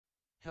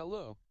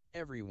Hello,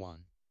 everyone.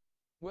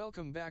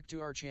 Welcome back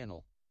to our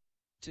channel.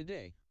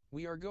 Today,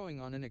 we are going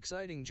on an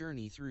exciting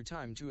journey through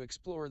time to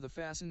explore the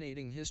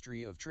fascinating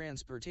history of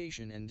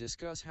transportation and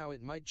discuss how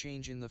it might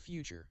change in the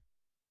future.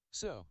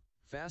 So,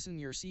 fasten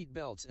your seat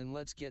belts and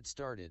let's get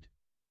started.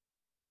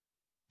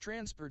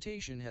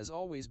 Transportation has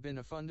always been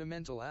a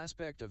fundamental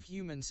aspect of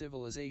human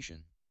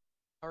civilization.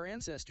 Our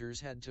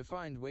ancestors had to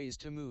find ways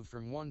to move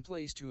from one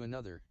place to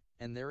another,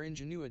 and their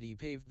ingenuity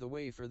paved the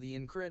way for the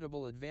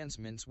incredible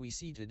advancements we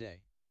see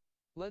today.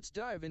 Let's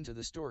dive into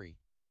the story.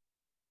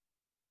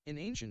 In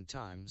ancient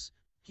times,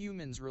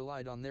 humans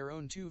relied on their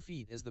own 2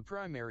 feet as the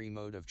primary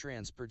mode of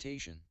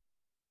transportation.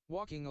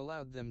 Walking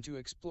allowed them to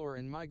explore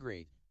and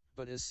migrate,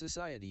 but as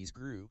societies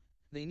grew,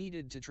 they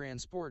needed to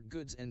transport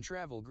goods and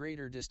travel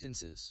greater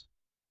distances.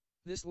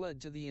 This led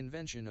to the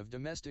invention of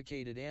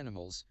domesticated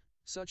animals,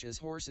 such as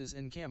horses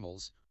and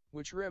camels,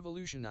 which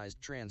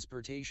revolutionized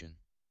transportation.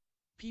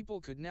 People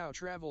could now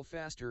travel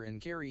faster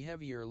and carry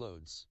heavier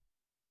loads.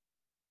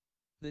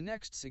 The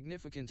next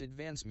significant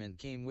advancement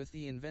came with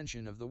the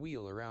invention of the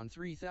wheel around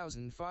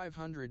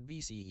 3500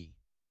 BCE.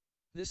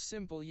 This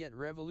simple yet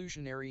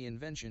revolutionary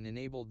invention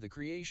enabled the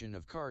creation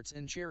of carts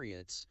and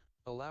chariots,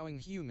 allowing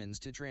humans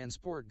to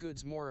transport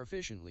goods more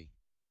efficiently.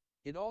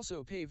 It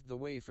also paved the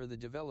way for the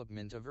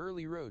development of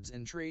early roads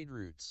and trade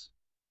routes.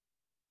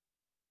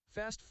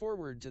 Fast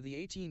forward to the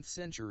 18th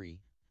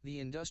century, the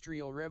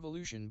Industrial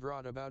Revolution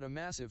brought about a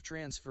massive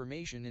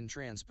transformation in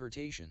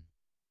transportation.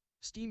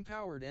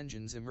 Steam-powered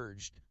engines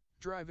emerged,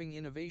 driving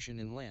innovation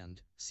in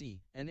land,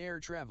 sea, and air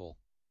travel.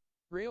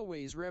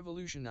 Railways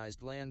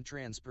revolutionized land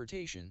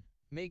transportation,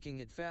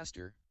 making it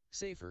faster,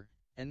 safer,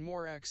 and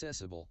more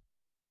accessible.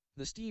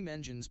 The steam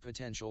engine's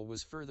potential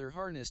was further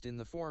harnessed in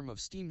the form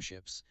of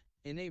steamships,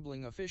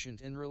 enabling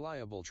efficient and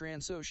reliable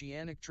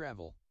transoceanic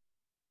travel.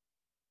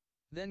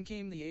 Then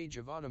came the age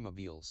of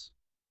automobiles.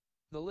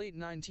 The late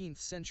 19th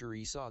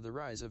century saw the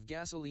rise of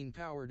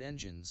gasoline-powered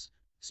engines,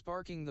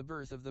 sparking the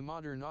birth of the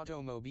modern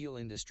automobile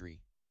industry.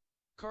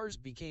 Cars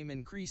became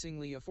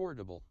increasingly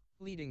affordable,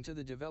 leading to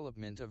the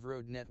development of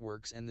road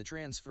networks and the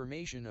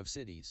transformation of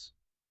cities.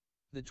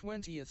 The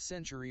 20th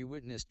century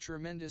witnessed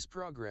tremendous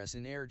progress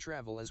in air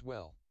travel as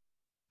well.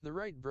 The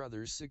Wright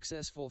brothers'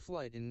 successful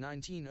flight in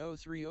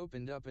 1903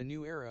 opened up a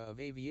new era of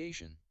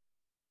aviation.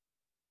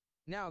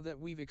 Now that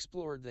we've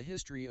explored the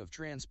history of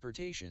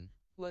transportation,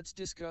 let's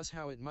discuss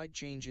how it might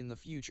change in the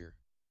future.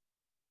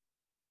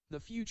 The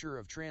future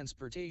of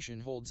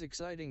transportation holds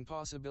exciting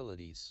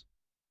possibilities.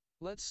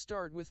 Let's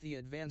start with the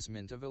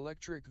advancement of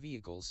electric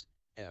vehicles,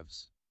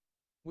 EVs.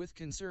 With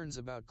concerns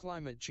about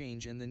climate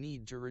change and the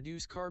need to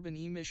reduce carbon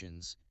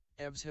emissions,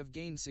 EVs have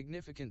gained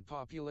significant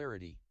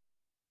popularity.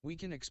 We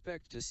can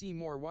expect to see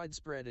more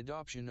widespread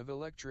adoption of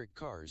electric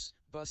cars,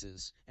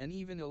 buses, and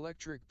even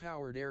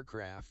electric-powered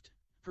aircraft,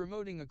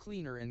 promoting a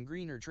cleaner and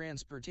greener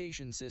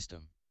transportation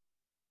system.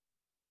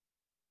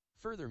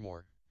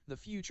 Furthermore, the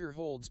future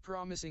holds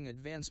promising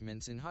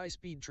advancements in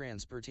high-speed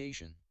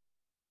transportation.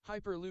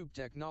 Hyperloop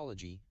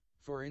technology,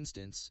 for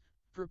instance,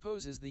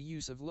 proposes the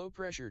use of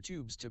low-pressure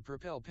tubes to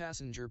propel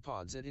passenger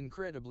pods at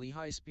incredibly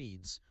high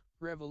speeds,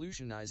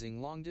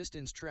 revolutionizing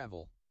long-distance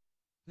travel.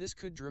 This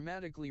could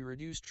dramatically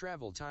reduce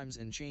travel times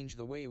and change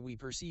the way we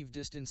perceive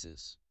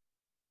distances.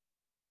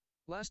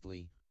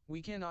 Lastly,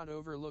 we cannot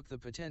overlook the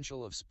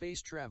potential of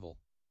space travel.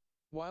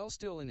 While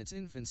still in its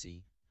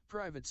infancy,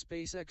 private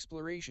space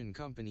exploration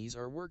companies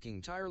are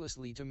working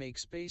tirelessly to make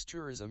space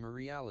tourism a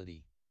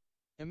reality.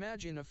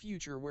 Imagine a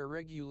future where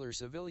regular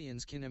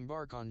civilians can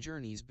embark on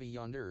journeys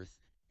beyond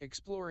Earth,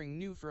 exploring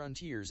new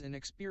frontiers and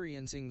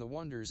experiencing the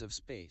wonders of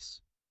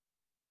space.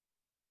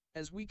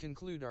 As we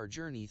conclude our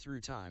journey through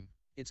time,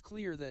 it's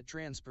clear that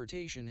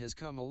transportation has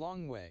come a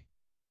long way.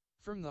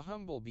 From the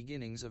humble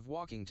beginnings of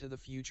walking to the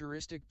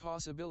futuristic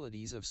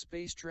possibilities of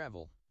space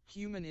travel,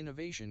 human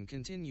innovation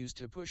continues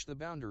to push the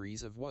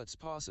boundaries of what's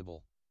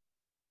possible.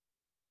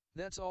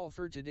 That's all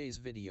for today's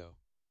video.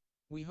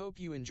 We hope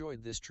you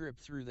enjoyed this trip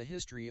through the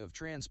history of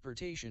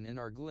transportation and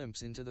our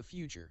glimpse into the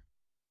future.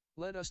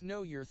 Let us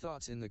know your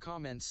thoughts in the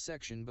comments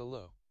section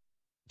below.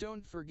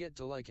 Don't forget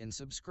to like and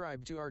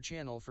subscribe to our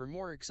channel for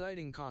more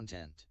exciting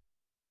content.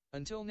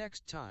 Until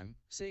next time,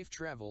 safe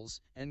travels,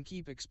 and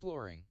keep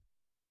exploring.